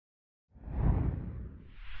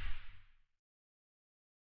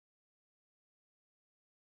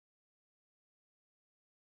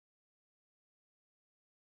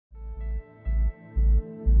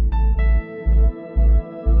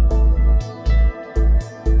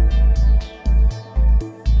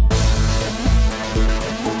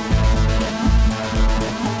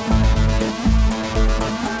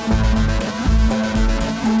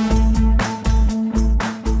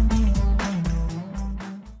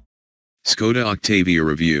Skoda Octavia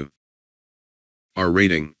review. Our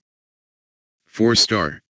rating: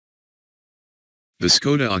 4-star. The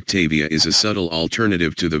Skoda Octavia is a subtle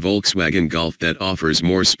alternative to the Volkswagen Golf that offers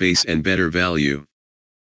more space and better value.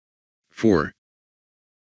 4.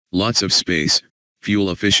 Lots of space,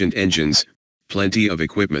 fuel-efficient engines, plenty of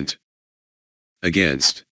equipment.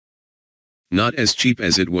 Against: not as cheap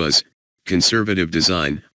as it was, conservative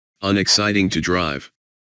design, unexciting to drive.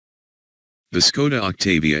 The Skoda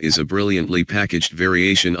Octavia is a brilliantly packaged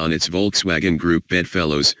variation on its Volkswagen Group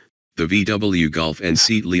bedfellows, the VW Golf and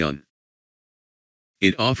Seat Leon.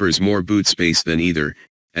 It offers more boot space than either,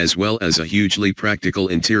 as well as a hugely practical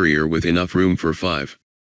interior with enough room for 5.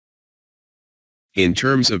 In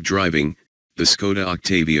terms of driving, the Skoda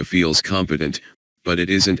Octavia feels competent, but it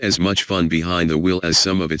isn't as much fun behind the wheel as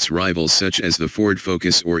some of its rivals such as the Ford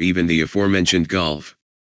Focus or even the aforementioned Golf.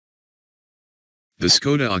 The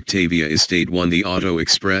Skoda Octavia Estate won the Auto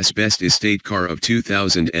Express Best Estate Car of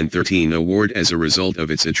 2013 award as a result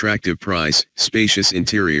of its attractive price, spacious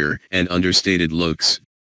interior, and understated looks.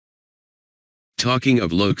 Talking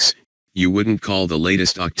of looks, you wouldn't call the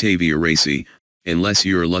latest Octavia racy, unless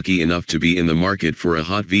you're lucky enough to be in the market for a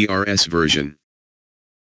hot VRS version.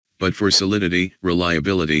 But for solidity,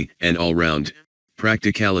 reliability, and all-round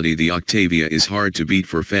practicality, the Octavia is hard to beat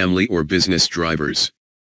for family or business drivers.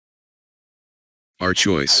 Our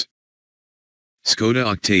choice: Skoda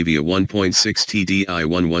Octavia 1.6 TDI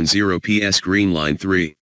 110 PS Greenline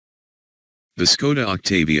 3. The Skoda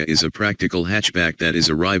Octavia is a practical hatchback that is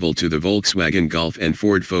a rival to the Volkswagen Golf and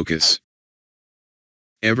Ford Focus.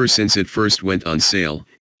 Ever since it first went on sale,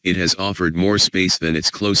 it has offered more space than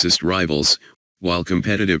its closest rivals, while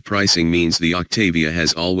competitive pricing means the Octavia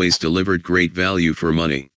has always delivered great value for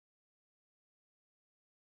money.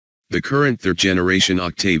 The current third-generation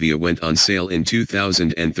Octavia went on sale in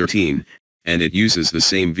 2013, and it uses the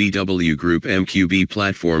same VW Group MQB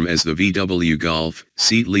platform as the VW Golf,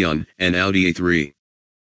 Seat Leon, and Audi A3.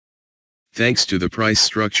 Thanks to the price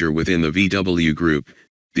structure within the VW Group,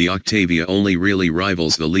 the Octavia only really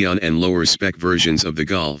rivals the Leon and lower-spec versions of the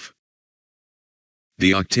Golf.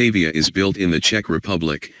 The Octavia is built in the Czech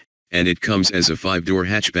Republic, and it comes as a 5-door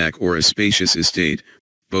hatchback or a spacious estate,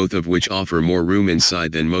 both of which offer more room inside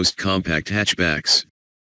than most compact hatchbacks.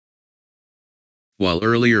 While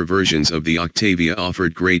earlier versions of the Octavia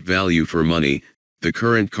offered great value for money, the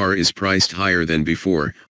current car is priced higher than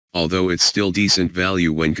before, although it's still decent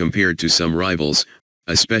value when compared to some rivals,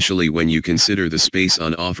 especially when you consider the space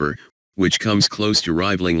on offer, which comes close to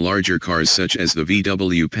rivaling larger cars such as the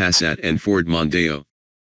VW Passat and Ford Mondeo.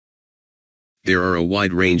 There are a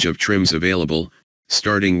wide range of trims available,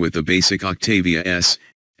 starting with the basic Octavia S,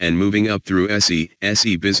 and moving up through SE,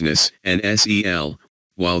 SE Business, and SEL,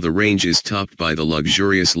 while the range is topped by the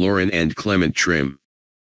luxurious Lauren and Clement trim.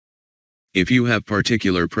 If you have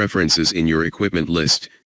particular preferences in your equipment list,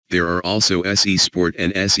 there are also SE Sport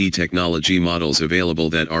and SE Technology models available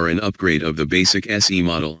that are an upgrade of the basic SE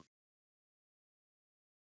model.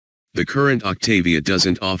 The current Octavia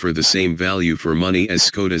doesn't offer the same value for money as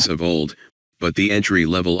Skodas of old, but the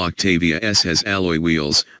entry-level Octavia S has alloy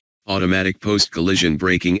wheels, automatic post-collision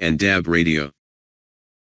braking and DAB radio.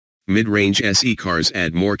 Mid-range SE cars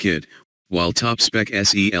add more kit, while top-spec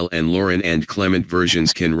SEL and Lauren and Clement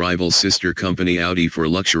versions can rival sister company Audi for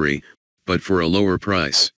luxury, but for a lower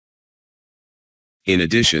price. In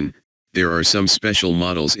addition, there are some special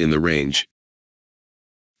models in the range.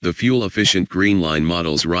 The fuel-efficient Greenline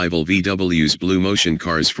models rival VW's Blue Motion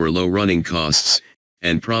cars for low running costs,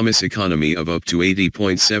 and promise economy of up to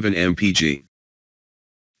 80.7 mpg.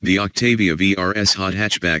 The Octavia VRS hot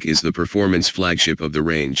hatchback is the performance flagship of the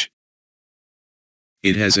range.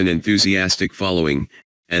 It has an enthusiastic following,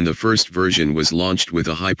 and the first version was launched with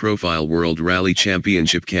a high-profile World Rally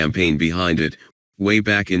Championship campaign behind it, way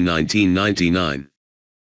back in 1999.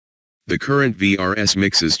 The current VRS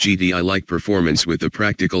mixes GDI-like performance with the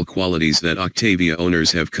practical qualities that Octavia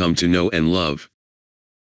owners have come to know and love.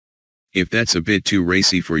 If that's a bit too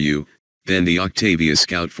racy for you, then the Octavia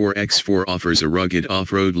Scout 4X4 offers a rugged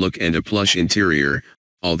off-road look and a plush interior,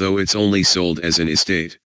 although it's only sold as an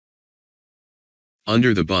estate.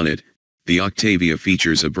 Under the bonnet, the Octavia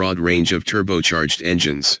features a broad range of turbocharged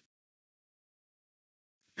engines.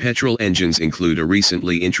 Petrol engines include a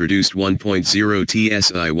recently introduced 1.0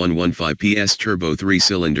 TSI 115 PS turbo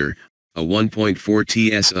 3-cylinder, a 1.4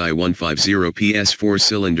 TSI 150 PS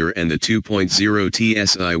 4-cylinder and the 2.0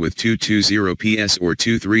 TSI with 220 PS or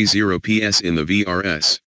 230 PS in the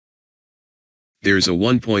VRS. There's a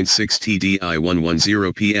 1.6 TDI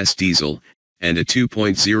 110 PS diesel, and a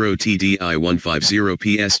 2.0 TDI 150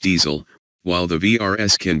 PS diesel, while the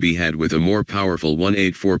VRS can be had with a more powerful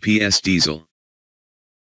 184 PS diesel.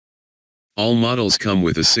 All models come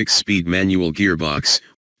with a 6-speed manual gearbox,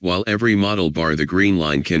 while every model bar the green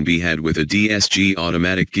line can be had with a DSG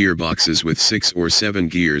automatic gearboxes with 6 or 7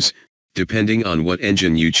 gears, depending on what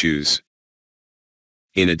engine you choose.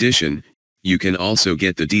 In addition, you can also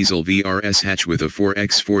get the diesel VRS hatch with a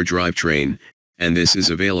 4x4 drivetrain, and this is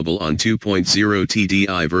available on 2.0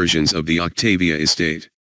 TDI versions of the Octavia estate.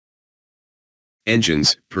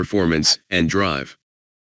 Engines, performance, and drive.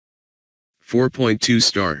 4.2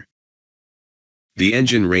 star. The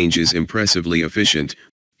engine range is impressively efficient,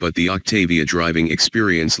 but the Octavia driving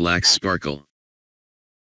experience lacks sparkle.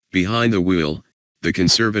 Behind the wheel, the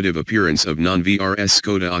conservative appearance of non-VRS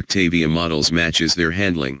Skoda Octavia models matches their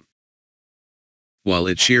handling. While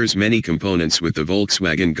it shares many components with the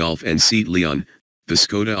Volkswagen Golf and Seat Leon, the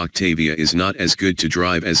Skoda Octavia is not as good to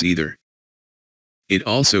drive as either. It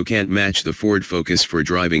also can't match the Ford Focus for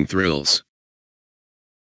driving thrills.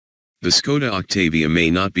 The Skoda Octavia may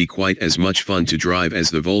not be quite as much fun to drive as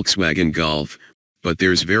the Volkswagen Golf, but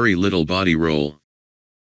there's very little body roll.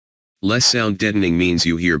 Less sound deadening means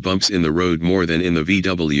you hear bumps in the road more than in the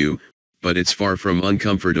VW, but it's far from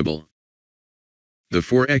uncomfortable. The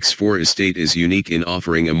 4x4 estate is unique in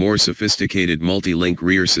offering a more sophisticated multi-link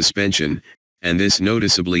rear suspension, and this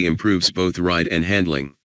noticeably improves both ride and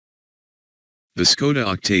handling. The Skoda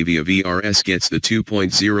Octavia VRS gets the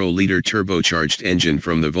 2.0-liter turbocharged engine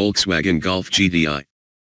from the Volkswagen Golf GTI.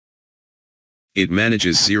 It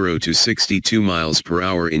manages 0 to 62 miles per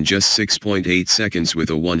hour in just 6.8 seconds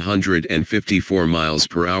with a 154 miles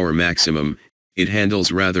per hour maximum. It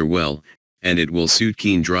handles rather well, and it will suit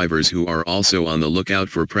keen drivers who are also on the lookout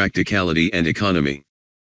for practicality and economy.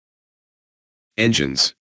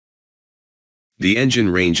 Engines. The engine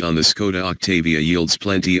range on the Skoda Octavia yields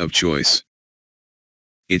plenty of choice.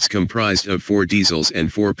 It's comprised of 4 diesels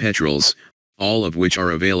and 4 petrols, all of which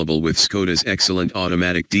are available with Skoda's excellent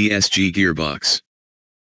automatic DSG gearbox.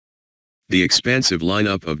 The expansive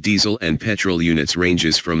lineup of diesel and petrol units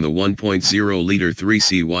ranges from the 1.0-liter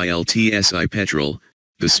 3CYL TSI petrol,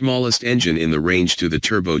 the smallest engine in the range, to the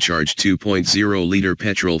turbocharged 2.0-liter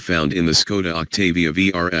petrol found in the Skoda Octavia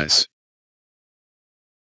VRS.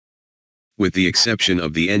 With the exception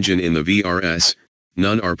of the engine in the VRS,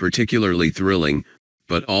 none are particularly thrilling,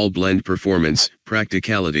 but all blend performance,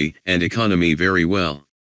 practicality, and economy very well.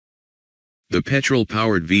 The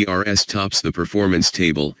petrol-powered VRS tops the performance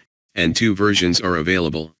table, and 2 versions are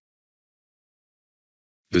available.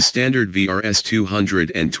 The standard VRS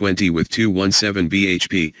 220 with 217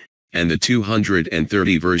 bhp, and the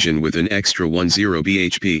 230 version with an extra 10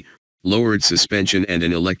 bhp, lowered suspension and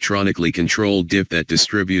an electronically controlled diff that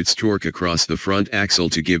distributes torque across the front axle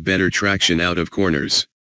to give better traction out of corners.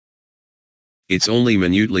 It's only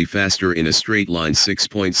minutely faster in a straight line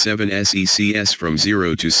 6.7 secs from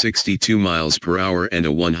 0 to 62 miles per hour and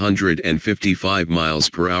a 155 miles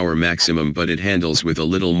per hour maximum, but it handles with a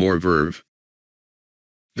little more verve.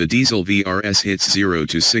 The diesel VRS hits 0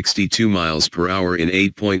 to 62 miles per hour in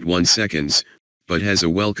 8.1 seconds, but has a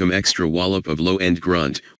welcome extra wallop of low-end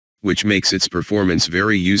grunt, which makes its performance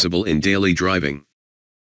very usable in daily driving.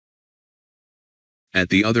 At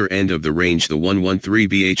the other end of the range, the 113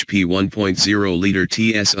 bhp 1.0-liter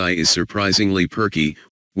TSI is surprisingly perky,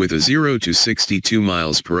 with a 0 to 62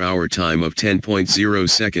 miles per hour time of 10.0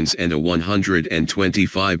 seconds and a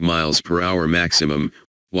 125 miles per hour maximum,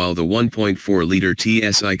 while the 1.4-liter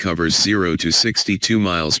TSI covers 0 to 62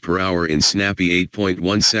 miles per hour in snappy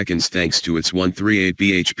 8.1 seconds thanks to its 138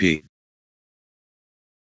 bhp.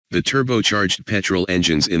 The turbocharged petrol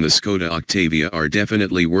engines in the Skoda Octavia are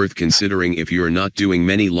definitely worth considering if you're not doing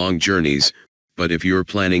many long journeys, but if you're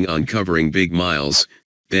planning on covering big miles,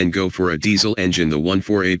 then go for a diesel engine. The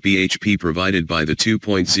 148 bhp provided by the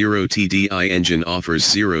 2.0 TDI engine offers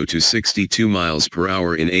 0 to 62 miles per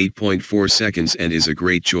hour in 8.4 seconds and is a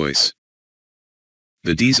great choice.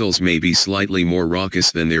 The diesels may be slightly more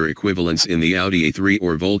raucous than their equivalents in the Audi A3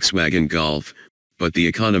 or Volkswagen Golf, but the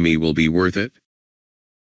economy will be worth it.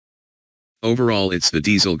 Overall, it's the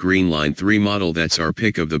diesel Greenline 3 model that's our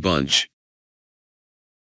pick of the bunch.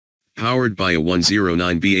 Powered by a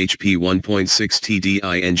 109 bhp 1.6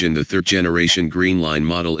 TDI engine, the third-generation Greenline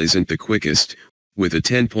model isn't the quickest, with a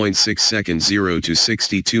 10.6 second 0 to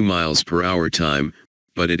 62 miles per hour time,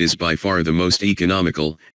 but it is by far the most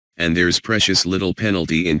economical, and there's precious little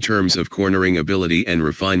penalty in terms of cornering ability and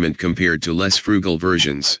refinement compared to less frugal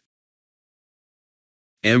versions.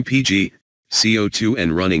 MPG, CO2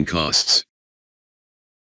 and running costs.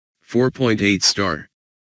 4.8 star.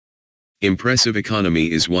 Impressive economy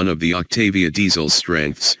is one of the Octavia diesel's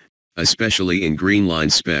strengths, especially in Greenline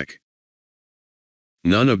spec.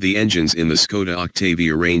 None of the engines in the Skoda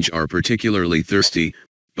Octavia range are particularly thirsty,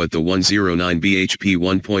 but the 109 bhp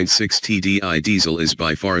 1.6 TDI diesel is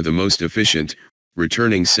by far the most efficient,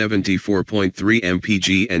 returning 74.3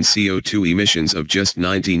 mpg and CO2 emissions of just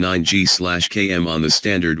 99 g/km on the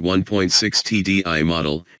standard 1.6 TDI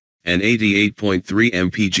model, and 88.3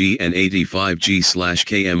 mpg and 85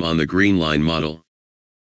 g/km on the Greenline model.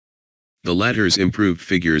 The latter's improved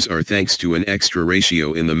figures are thanks to an extra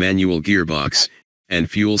ratio in the manual gearbox, and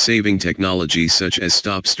fuel-saving technology such as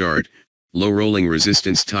stop-start, low rolling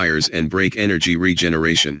resistance tires and brake energy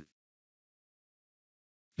regeneration.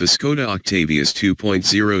 The Skoda Octavia's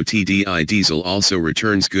 2.0 TDI diesel also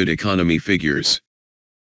returns good economy figures.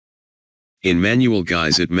 In manual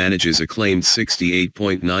guise it manages a claimed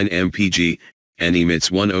 68.9 mpg, and emits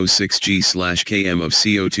 106 g/km of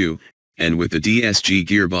CO2, and with the DSG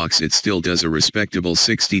gearbox it still does a respectable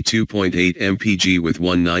 62.8 mpg with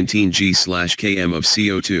 119 g/km of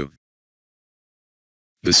CO2.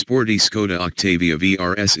 The sporty Skoda Octavia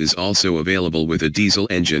VRS is also available with a diesel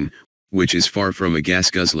engine, which is far from a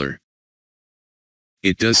gas guzzler.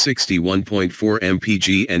 It does 61.4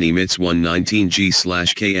 mpg and emits 119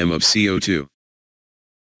 g/km of CO2.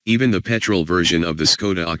 Even the petrol version of the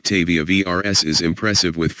Skoda Octavia VRS is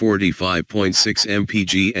impressive with 45.6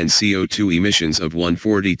 mpg and CO2 emissions of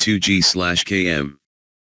 142 g/km.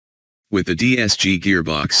 With the DSG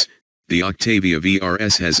gearbox, the Octavia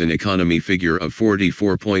VRS has an economy figure of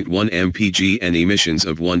 44.1 mpg and emissions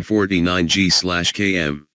of 149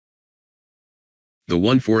 g/km. The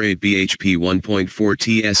 148 bhp 1.4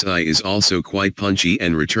 TSI is also quite punchy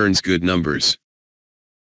and returns good numbers.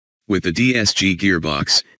 With the DSG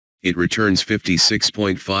gearbox, it returns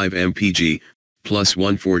 56.5 mpg, plus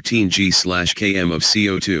 114 g/km of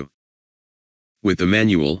CO2. With the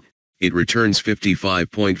manual, it returns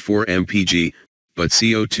 55.4 mpg, but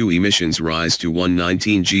CO2 emissions rise to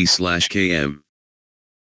 119 g/km.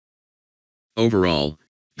 Overall,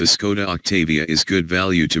 the Skoda Octavia is good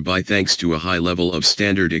value to buy thanks to a high level of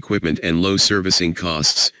standard equipment and low servicing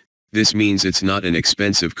costs. This means it's not an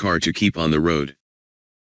expensive car to keep on the road.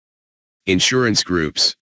 Insurance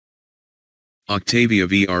groups. Octavia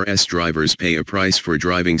VRS drivers pay a price for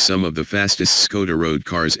driving some of the fastest Skoda road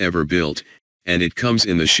cars ever built, and it comes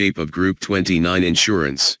in the shape of Group 29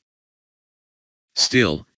 insurance.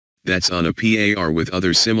 Still, that's on a par with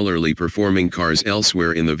other similarly performing cars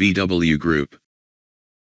elsewhere in the VW group.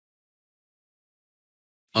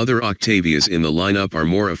 Other Octavias in the lineup are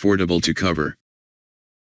more affordable to cover.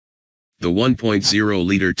 The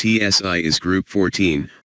 1.0-liter TSI is Group 14,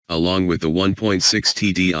 along with the 1.6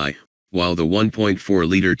 TDI, while the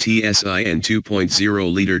 1.4-liter TSI and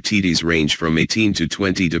 2.0-liter TDs range from 18 to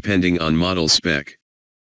 20 depending on model spec.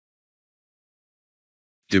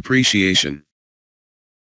 Depreciation.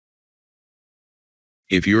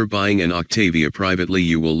 If you're buying an Octavia privately,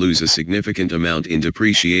 you will lose a significant amount in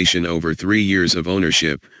depreciation over 3 years of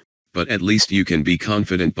ownership, but at least you can be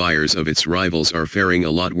confident buyers of its rivals are faring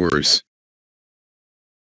a lot worse.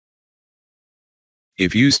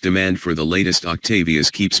 If used demand for the latest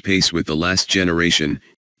Octavias keeps pace with the last generation,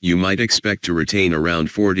 you might expect to retain around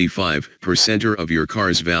 45% of your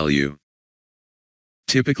car's value.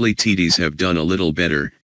 Typically TDs have done a little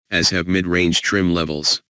better, as have mid-range trim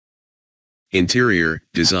levels. Interior,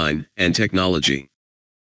 design, and technology.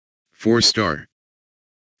 4-star.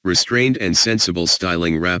 Restrained and sensible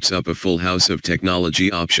styling wraps up a full house of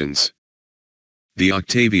technology options. The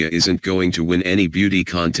Octavia isn't going to win any beauty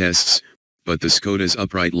contests, but the Skoda's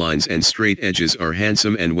upright lines and straight edges are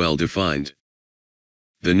handsome and well defined.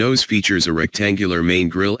 The nose features a rectangular main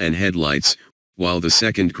grille and headlights, while the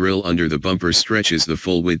second grille under the bumper stretches the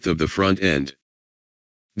full width of the front end.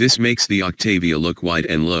 This makes the Octavia look wide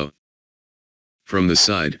and low. From the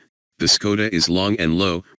side, the Skoda is long and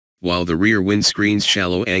low, while the rear windscreen's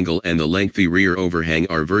shallow angle and the lengthy rear overhang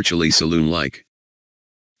are virtually saloon-like.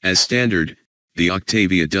 As standard, the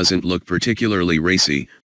Octavia doesn't look particularly racy,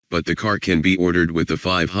 but the car can be ordered with the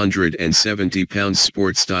 570-pound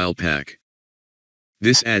Sport Style pack.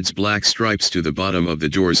 This adds black stripes to the bottom of the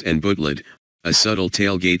doors and bootlid, a subtle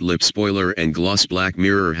tailgate lip spoiler and gloss black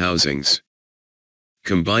mirror housings.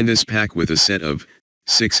 Combine this pack with a set of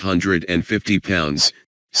 650 pounds,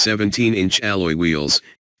 17-inch alloy wheels,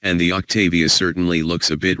 and the Octavia certainly looks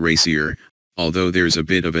a bit racier, although there's a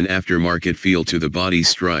bit of an aftermarket feel to the body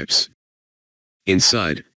stripes.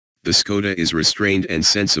 Inside, the Skoda is restrained and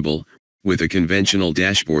sensible, with a conventional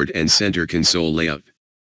dashboard and center console layout.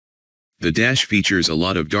 The dash features a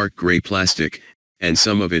lot of dark gray plastic, and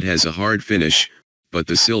some of it has a hard finish, but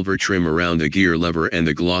the silver trim around the gear lever and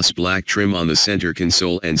the gloss black trim on the center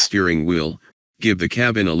console and steering wheel give the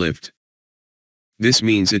cabin a lift. This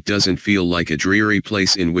means it doesn't feel like a dreary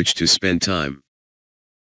place in which to spend time.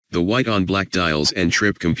 The white-on-black dials and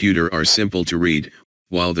trip computer are simple to read,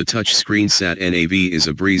 while the touchscreen sat-nav is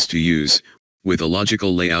a breeze to use, with a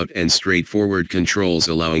logical layout and straightforward controls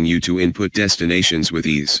allowing you to input destinations with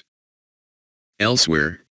ease.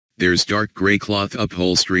 Elsewhere, there's dark gray cloth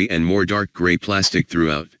upholstery and more dark gray plastic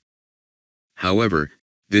throughout. However,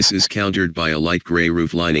 this is countered by a light gray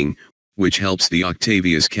roof lining, which helps the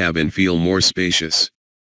Octavia's cabin feel more spacious.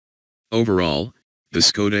 Overall, the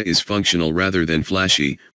Skoda is functional rather than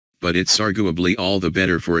flashy, but it's arguably all the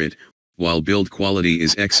better for it, while build quality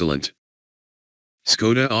is excellent.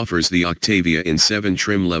 Skoda offers the Octavia in 7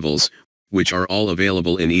 trim levels, which are all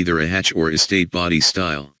available in either a hatch or estate body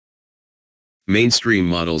style. Mainstream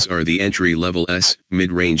models are the entry-level S,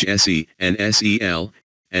 mid-range SE, and SEL,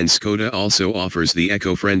 and Skoda also offers the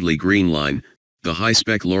eco-friendly Green Line, the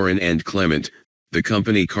high-spec Lauren and Clement, the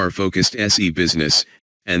company car-focused SE Business,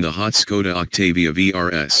 and the hot Skoda Octavia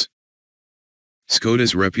VRS.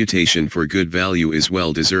 Skoda's reputation for good value is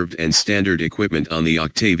well-deserved and standard equipment on the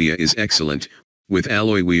Octavia is excellent, with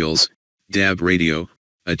alloy wheels, DAB radio,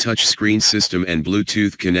 a touchscreen system and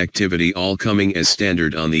Bluetooth connectivity all coming as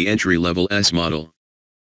standard on the entry-level S model.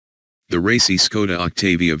 The racy Skoda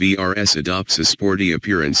Octavia VRS adopts a sporty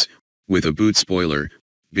appearance, with a boot spoiler,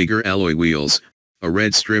 bigger alloy wheels, a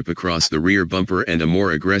red strip across the rear bumper and a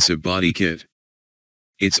more aggressive body kit.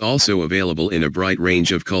 It's also available in a bright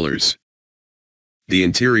range of colors. The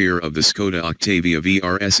interior of the Skoda Octavia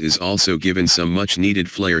VRS is also given some much-needed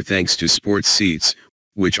flair thanks to sports seats,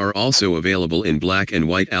 which are also available in black and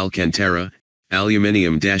white Alcantara,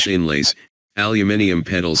 aluminium dash inlays, aluminium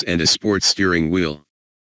pedals and a sports steering wheel.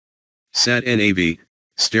 Sat-nav,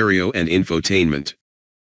 stereo and infotainment.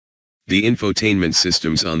 The infotainment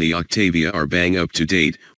systems on the Octavia are bang up to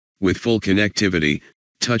date, with full connectivity,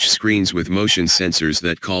 touch screens with motion sensors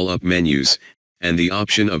that call up menus, and the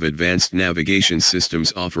option of advanced navigation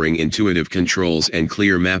systems offering intuitive controls and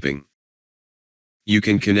clear mapping. You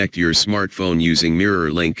can connect your smartphone using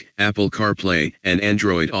MirrorLink, Apple CarPlay, and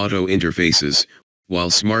Android Auto interfaces, while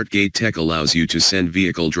SmartGate Tech allows you to send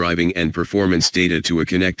vehicle driving and performance data to a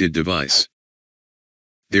connected device.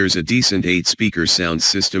 There's a decent 8-speaker sound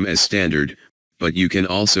system as standard, but you can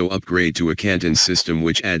also upgrade to a Canton system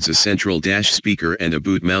which adds a central dash speaker and a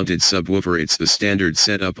boot-mounted subwoofer. It's the standard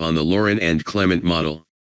setup on the Lauren and Clement model.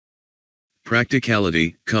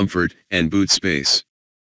 Practicality, comfort, and boot space.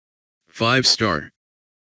 5-star.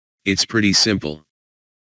 It's pretty simple.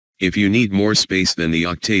 If you need more space than the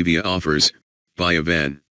Octavia offers, buy a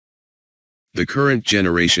van. The current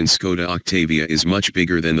generation Skoda Octavia is much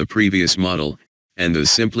bigger than the previous model, and the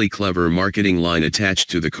simply clever marketing line attached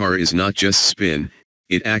to the car is not just spin,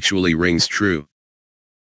 it actually rings true.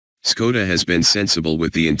 Skoda has been sensible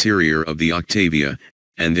with the interior of the Octavia,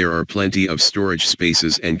 and there are plenty of storage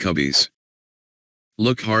spaces and cubbies.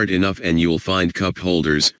 Look hard enough and you'll find cup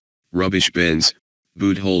holders, rubbish bins,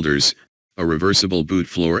 boot holders, a reversible boot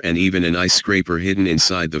floor and even an ice scraper hidden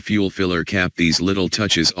inside the fuel filler cap. These little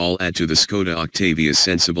touches all add to the Skoda Octavia's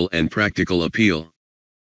sensible and practical appeal.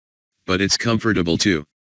 But it's comfortable too.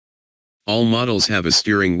 All models have a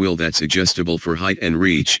steering wheel that's adjustable for height and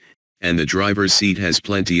reach, and the driver's seat has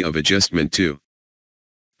plenty of adjustment too.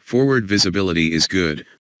 Forward visibility is good,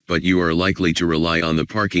 but you are likely to rely on the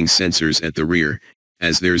parking sensors at the rear,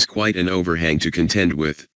 as there's quite an overhang to contend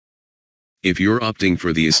with. If you're opting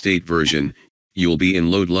for the estate version, you'll be in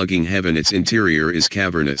load-lugging heaven. Its interior is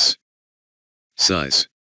cavernous. Size.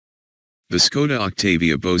 The Skoda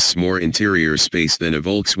Octavia boasts more interior space than a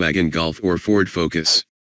Volkswagen Golf or Ford Focus.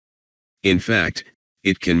 In fact,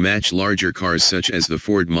 it can match larger cars such as the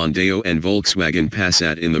Ford Mondeo and Volkswagen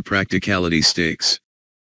Passat in the practicality stakes.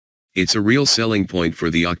 It's a real selling point for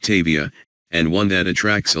the Octavia, and one that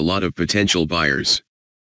attracts a lot of potential buyers.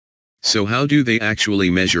 So how do they actually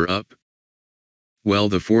measure up? Well,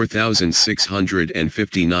 the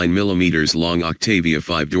 4,659mm long Octavia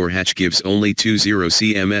 5-door hatch gives only 20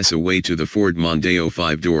 cms away to the Ford Mondeo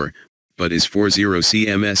 5-door, but is 40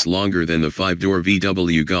 cms longer than the 5-door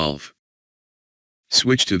VW Golf.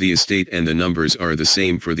 Switch to the estate and the numbers are the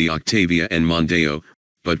same for the Octavia and Mondeo,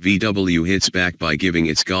 but VW hits back by giving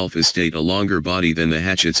its Golf estate a longer body than the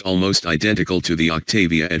hatch. It's almost identical to the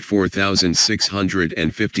Octavia at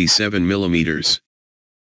 4,657mm.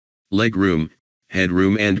 Legroom,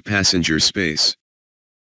 headroom and passenger space.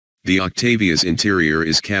 The Octavia's interior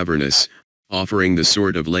is cavernous, offering the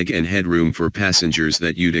sort of leg and headroom for passengers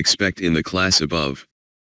that you'd expect in the class above.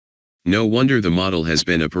 No wonder the model has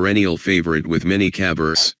been a perennial favorite with many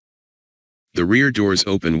cabbers. The rear doors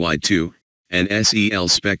open wide too, and SEL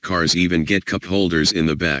spec cars even get cup holders in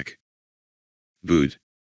the back. Boot.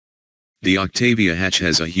 The Octavia hatch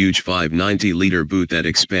has a huge 590-liter boot that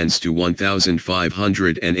expands to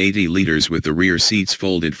 1,580 liters with the rear seats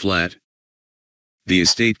folded flat. The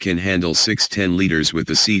estate can handle 610 liters with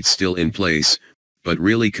the seats still in place, but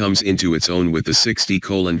really comes into its own with the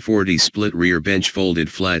 60/40 split rear bench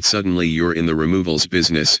folded flat. Suddenly you're in the removals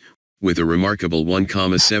business, with a remarkable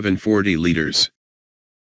 1,740 liters.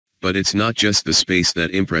 But it's not just the space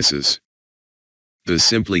that impresses. The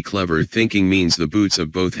simply clever thinking means the boots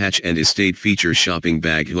of both hatch and estate feature shopping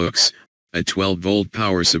bag hooks, a 12-volt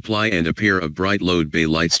power supply and a pair of bright load bay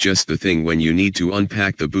lights, just the thing when you need to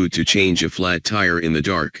unpack the boot to change a flat tire in the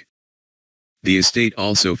dark. The estate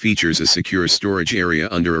also features a secure storage area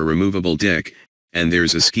under a removable deck, and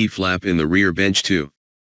there's a ski flap in the rear bench too.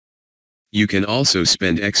 You can also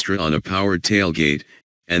spend extra on a powered tailgate,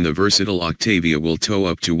 and the versatile Octavia will tow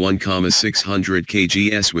up to 1,600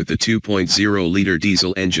 kgs with the 2.0-liter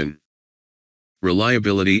diesel engine.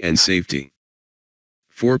 Reliability and safety.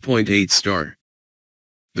 4.8 star.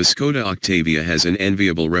 The Skoda Octavia has an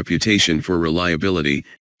enviable reputation for reliability,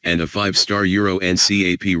 and a 5-star Euro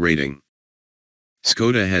NCAP rating.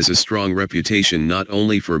 Skoda has a strong reputation not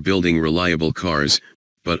only for building reliable cars,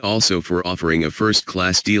 but also for offering a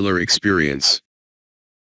first-class dealer experience.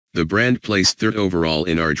 The brand placed third overall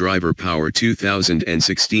in our Driver Power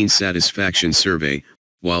 2016 satisfaction survey,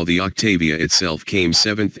 while the Octavia itself came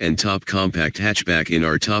 7th and top compact hatchback in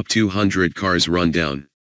our top 200 cars rundown.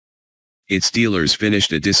 Its dealers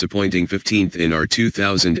finished a disappointing 15th in our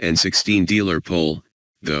 2016 dealer poll,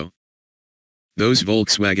 though. Those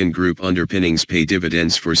Volkswagen Group underpinnings pay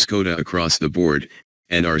dividends for Skoda across the board,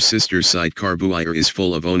 and our sister site Carbuyer is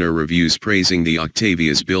full of owner reviews praising the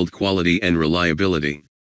Octavia's build quality and reliability.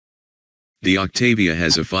 The Octavia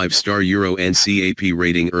has a 5-star Euro NCAP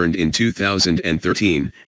rating earned in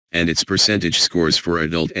 2013, and its percentage scores for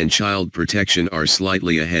adult and child protection are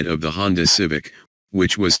slightly ahead of the Honda Civic,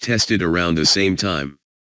 which was tested around the same time.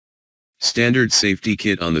 Standard safety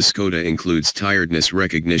kit on the Skoda includes tiredness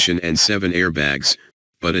recognition and 7 airbags,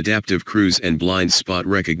 but adaptive cruise and blind spot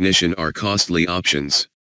recognition are costly options.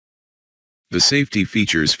 The safety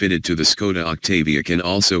features fitted to the Skoda Octavia can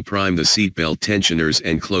also prime the seatbelt tensioners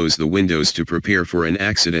and close the windows to prepare for an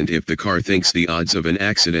accident if the car thinks the odds of an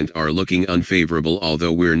accident are looking unfavorable,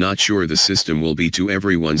 although we're not sure the system will be to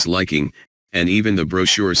everyone's liking, and even the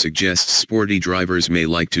brochure suggests sporty drivers may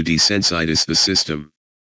like to desensitize the system.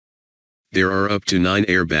 There are up to 9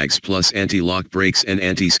 airbags plus anti-lock brakes and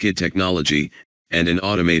anti-skid technology, and an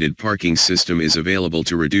automated parking system is available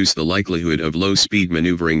to reduce the likelihood of low-speed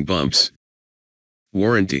maneuvering bumps.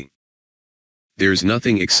 Warranty. There's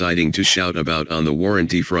nothing exciting to shout about on the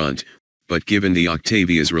warranty front, but given the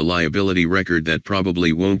Octavia's reliability record that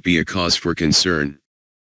probably won't be a cause for concern.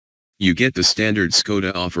 You get the standard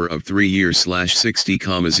Skoda offer of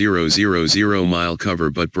 3-year/60,000 mile cover,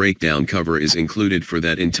 but breakdown cover is included for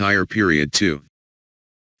that entire period too.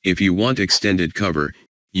 If you want extended cover,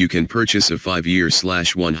 you can purchase a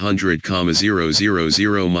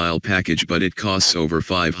 5-year/100,000 mile package, but it costs over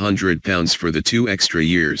 £500 for the 2 extra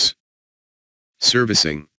years.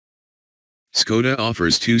 Servicing. Skoda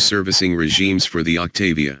offers 2 servicing regimes for the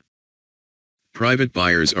Octavia. Private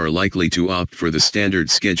buyers are likely to opt for the standard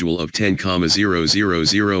schedule of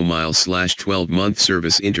 10,000 mile/12-month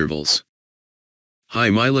service intervals. High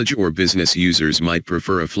mileage or business users might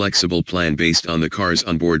prefer a flexible plan based on the car's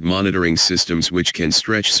onboard monitoring systems, which can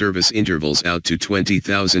stretch service intervals out to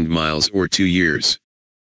 20,000 miles or 2 years.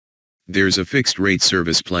 There's a fixed rate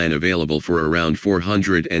service plan available for around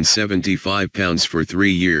 £475 for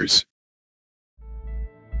 3 years.